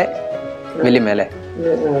റേൻ്റെ വലിയമേലെ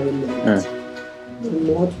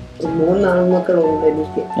 3 ആൺമക്കളുണ്ട്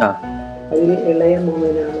എനിക്ക്. അതിൽ ഇളയ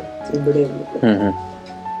മോനാണ് ഇവിടെ.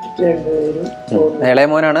 ഇളയ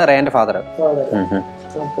മോനാണ് റേൻ്റെ ഫാദർ.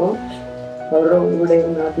 അപ്പോൾ അവരുടെ ഇവിടെ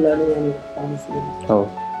നാട്ടിലാണ് ഞാൻ താമസിക്കുന്നത്.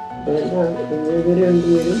 ഇവര്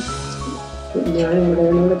രണ്ടുപേരും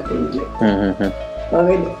ഞാനിവിടെ കഴിയില്ല.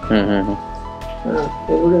 പകല്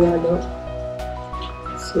എവിടെയാണോ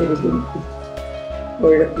ശരിക്കും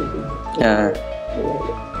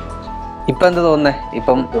ഇപ്പൊ എന്താ തോന്നുന്നേ?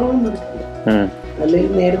 ഇപ്പം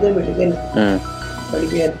അല്ലെങ്കിൽ നേരത്തെ പഠിക്കാൻ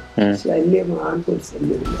പഠിക്കാൻ ശല്യം, ആൺകൊരു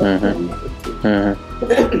ശല്യം,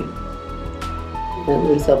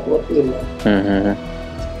 ഒരു സപ്പോർട്ടില്ല.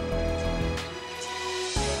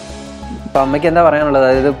 അപ്പൊ അമ്മയ്ക്ക് എന്താ പറയാനുള്ളത്?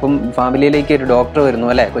 അതായത് ഇപ്പം ഫാമിലിയിലേക്ക് ഒരു ഡോക്ടർ വരുന്നു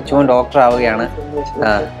അല്ലെ, കൊച്ചുമോൻ ഡോക്ടർ ആവുകയാണ്.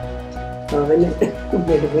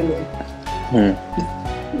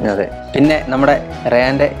 അതെ. പിന്നെ നമ്മുടെ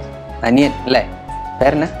റയാന്റെ അനിയൻ അല്ലേ,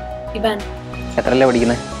 പേരെന്നാ? എത്രയല്ലേ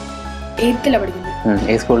പഠിക്കുന്നത്? 8th പഠിക്കുന്നത്.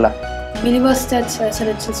 ഏത് സ്കൂളിലാ?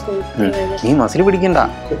 നീ മസിൽ പിടിക്കണ്ട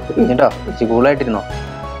കേട്ടോ, കൂളായിട്ടിരുന്നോ.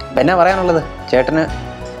 അപ്പൊ എന്നാ പറയാനുള്ളത്? ചേട്ടൻ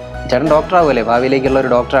ഡോക്ടർ ആവുമല്ലേ, ഭാവിയിലേക്കുള്ള ഒരു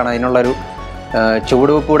ഡോക്ടറാണ്, അതിനുള്ളൊരു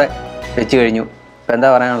ചുവടുവെപ്പ് കൂടെ വെച്ച് കഴിഞ്ഞു. ഇപ്പൊ എന്താ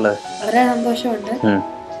പറയാനുള്ളത്? വളരെ സന്തോഷമുണ്ട്.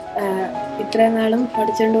 ഇത്രയും നാളും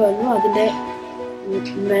പഠിച്ചുകൊണ്ട് വന്നു, അതിന്റെ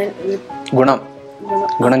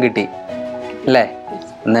ഗുണം കിട്ടി അല്ലേ?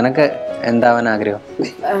 നിനക്ക് എന്താവാൻ ആഗ്രഹം?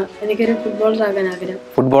 എനിക്കൊരു ഫുട്ബോളർ ആകാൻ ആഗ്രഹം.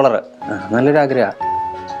 ഫുട്ബോളർ, നല്ലൊരു ആഗ്രഹമാണ്.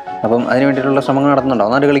 അപ്പം അതിന് വേണ്ടിയിട്ടുള്ള ശ്രമങ്ങൾ നടത്തുന്നുണ്ടോ?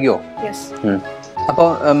 നന്നായിട്ട് കളിക്കുമോ? അപ്പോൾ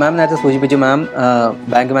മാം നേരത്തെ സൂചിപ്പിച്ചു, മാം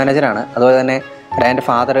ബാങ്ക് മാനേജറാണ്, അതുപോലെ തന്നെ എൻ്റെ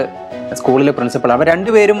ഫാദർ സ്കൂളിലെ പ്രിൻസിപ്പളാണ്. അപ്പോൾ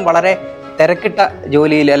രണ്ടുപേരും വളരെ തിരക്കിട്ട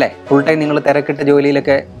ജോലിയിൽ അല്ലേ, ഫുൾ ടൈം നിങ്ങൾ തിരക്കിട്ട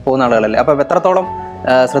ജോലിയിലൊക്കെ പോകുന്ന ആളുകളല്ലേ. അപ്പോൾ എത്രത്തോളം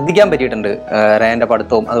ശ്രദ്ധിക്കാൻ പറ്റിയിട്ടുണ്ട് റേൻ്റെ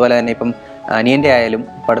പഠിത്തവും, അതുപോലെ തന്നെ ഇപ്പം അനിയൻ്റെ ആയാലും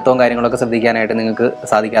പഠിത്തവും കാര്യങ്ങളൊക്കെ ശ്രദ്ധിക്കാനായിട്ട് നിങ്ങൾക്ക്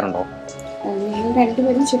സാധിക്കാറുണ്ടോ? ഞങ്ങൾ ഞങ്ങൾ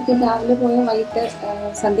രണ്ടുപേരും ശരിക്കും രാവിലെ പോയ വൈകിട്ട്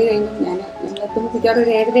സന്ധ്യ കഴിഞ്ഞും ഞങ്ങളെത്തുമ്പോഴത്തേക്കും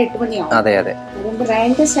ഒരു 7-8 മണിയാവും. അതുകൊണ്ട്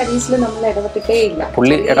റാങ്ക് സ്റ്റഡീസിൽ നമ്മൾ ഇടപെട്ടിട്ടേ ഇല്ല.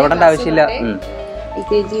 ഇടപെടേണ്ട ആവശ്യമില്ല.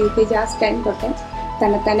 LKG UKG ആ ടൈം തൊട്ട്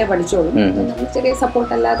തന്നെ പഠിച്ചോളും. നമ്മൾ ചെറിയ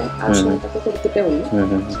സപ്പോർട്ട് അല്ലാതെ ആവശ്യമായിട്ടൊക്കെ കൊടുത്തിട്ടേ ഉള്ളൂ.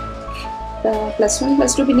 +1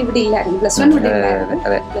 +2 പിന്നെ ഇവിടെ ഇല്ലായിരുന്നു. +1 ഇവിടെ ഇല്ലായിരുന്നു.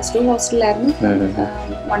 +2 ഹോസ്റ്റലിലായിരുന്നു.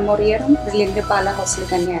 1 more ഇയറും ബ്രില്യന്റ് പാല ഹോസ്റ്റലിൽ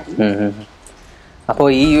തന്നെയായിരുന്നു. അപ്പോൾ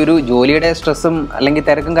ഈ ഒരു ജോലിയുടെ സ്ട്രെസ്സും അല്ലെങ്കിൽ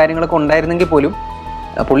തിരക്കും കാര്യങ്ങളൊക്കെ ഉണ്ടായിരുന്നെങ്കിൽ പോലും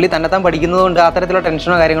പുള്ളി തന്നെത്താൻ പഠിക്കുന്നത് കൊണ്ട് അത്തരത്തിലുള്ള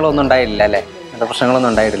ടെൻഷനോ കാര്യങ്ങളോ ഒന്നും ഉണ്ടായിട്ടില്ല അല്ലേ? അങ്ങനത്തെ പ്രശ്നങ്ങളൊന്നും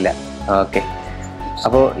ഉണ്ടായിട്ടില്ല. ഓക്കെ.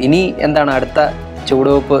 അപ്പോൾ ഇനി എന്താണ് അടുത്ത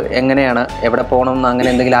ചുവടുവെപ്പ്? എങ്ങനെയാണ്, എവിടെ പോകണം എന്ന് അങ്ങനെ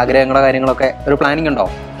എന്തെങ്കിലും ആഗ്രഹങ്ങളോ കാര്യങ്ങളൊക്കെ ഒരു പ്ലാനിങ് ഉണ്ടോ?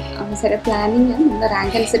 പ്ലാനിങ്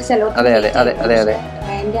റാങ്ക് അനുസരിച്ച്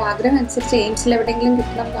എന്റെ ആഗ്രഹം അനുസരിച്ച് എയിംസിൽ എവിടെയെങ്കിലും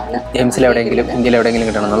കിട്ടണം. എയിംസിൽ എവിടെയെങ്കിലും ഇന്ത്യയിൽ എവിടെയെങ്കിലും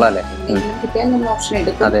കിട്ടണം എന്നുള്ളതല്ലേ? കിട്ടിയാൽ നമ്മൾ ഓപ്ഷൻ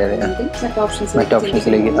എടുക്കും. മറ്റു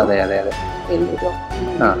ഓപ്ഷൻസിലേക്ക്.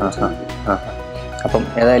 അപ്പം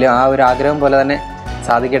ഏതായാലും ആ ഒരു ആഗ്രഹം പോലെ തന്നെ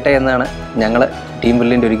സാധിക്കട്ടെ എന്നാണ് ഞങ്ങൾ ടീം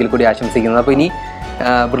ബ്രില്യൻ്റ് ഒരിക്കൽ കൂടി ആശംസിക്കുന്നത്. അപ്പോൾ ഇനി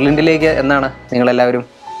ബ്രില്യൻ്റിലേക്ക് എന്നാണ് നിങ്ങളെല്ലാവരും?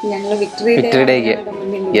 വിക്ടറി ഡേക്ക്.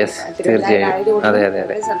 യെസ്, തീർച്ചയായും. അതെ.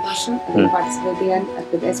 സന്തോഷം പാർട്ടിസിപ്പേറ്റ് ചെയ്യാൻ,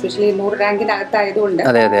 എസ്പെഷ്യലി 100 റാങ്കിനകത്തായതുകൊണ്ട്.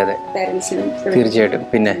 അതെ. തീർച്ചയായിട്ടും.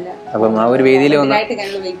 പിന്നെ അപ്പം ആ ഒരു വേദിയിൽ വന്ന്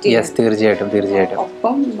യെസ്, തീർച്ചയായിട്ടും.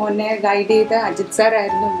 ഒപ്പം മോനെ ഗൈഡ് ചെയ്ത അജിത് സാർ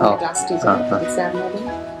ആയിരുന്നു class teacher. Ajith സാറിനോടും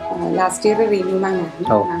last year Reenu മാം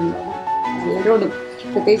ആയിരുന്നു. എല്ലാവരോടും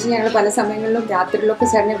പ്രത്യേകിച്ച് ഞങ്ങൾ പല സമയങ്ങളിലും രാത്രിയിലൊക്കെ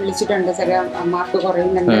സാറിനെ വിളിച്ചിട്ടുണ്ട്. സാറേ മാർക്ക്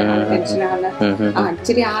കുറയുന്നുണ്ട്, ടെൻഷനാണ്.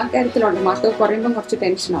 ഇച്ചിരി ആ കാര്യത്തിലുണ്ട്. മാർക്ക് കുറയുമ്പോൾ കുറച്ച്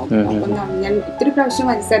ടെൻഷനാവും. അപ്പം ഞാൻ ഇത്തിരി പ്രാവശ്യം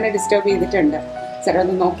അജിത് സാറിനെ ഡിസ്റ്റർബ് ചെയ്തിട്ടുണ്ട്. സാർ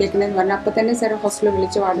ഒന്ന് നോക്കിയേക്കണെന്ന് പറഞ്ഞാൽ അപ്പം തന്നെ സാർ ഹോസ്റ്റലിൽ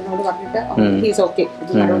വിളിച്ച് വാർഡിനോട് പറഞ്ഞിട്ട് ഹീസ് ഓക്കെ,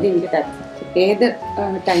 ഇത് മറുപടി എനിക്ക് തരും ഏത്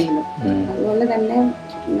ടൈമിലും. അതുപോലെ തന്നെ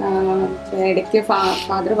ഇടയ്ക്ക്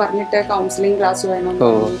ഫാദർ പറഞ്ഞിട്ട് കൗൺസിലിംഗ് ക്ലാസ് വേണം.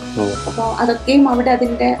 അപ്പോൾ അതൊക്കെയും അവിടെ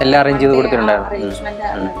അതിന്റെ അറേഞ്ച്മെന്റ്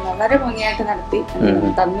വളരെ ഭംഗിയായിട്ട് നടത്തി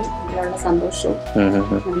തന്നു. അതിലുള്ള സന്തോഷവും.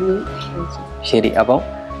 ശരി. അപ്പം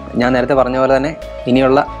ഞാൻ നേരത്തെ പറഞ്ഞ പോലെ തന്നെ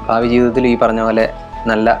ഇനിയുള്ള ഭാവി ജീവിതത്തിൽ ഈ പറഞ്ഞ പോലെ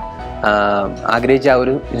നല്ല ആഗ്രഹിച്ച ആ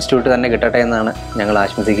ഒരു ഇൻസ്റ്റിറ്റ്യൂട്ട് തന്നെ കിട്ടട്ടെ എന്നാണ് ഞങ്ങൾ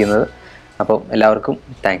ആശംസിക്കുന്നത്. അപ്പോൾ എല്ലാവർക്കും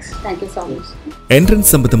താങ്ക്സ്.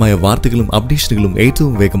 എൻട്രൻസ് സംബന്ധമായ വാർത്തകളും അപ്ഡേഷനുകളും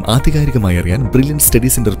ഏറ്റവും വേഗം ആധികാരികമായി അറിയാൻ ബ്രില്യൻറ്റ് സ്റ്റഡി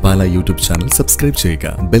സെന്റർ പാല യൂട്യൂബ് ചാനൽ സബ്സ്ക്രൈബ്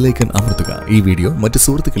ചെയ്യുക. ബെൽ ഐക്കൺ അമർത്തുക. ഈ വീഡിയോ മറ്റ്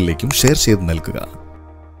സുഹൃത്തുക്കളിലേക്കും ഷെയർ ചെയ്ത് നൽകുക.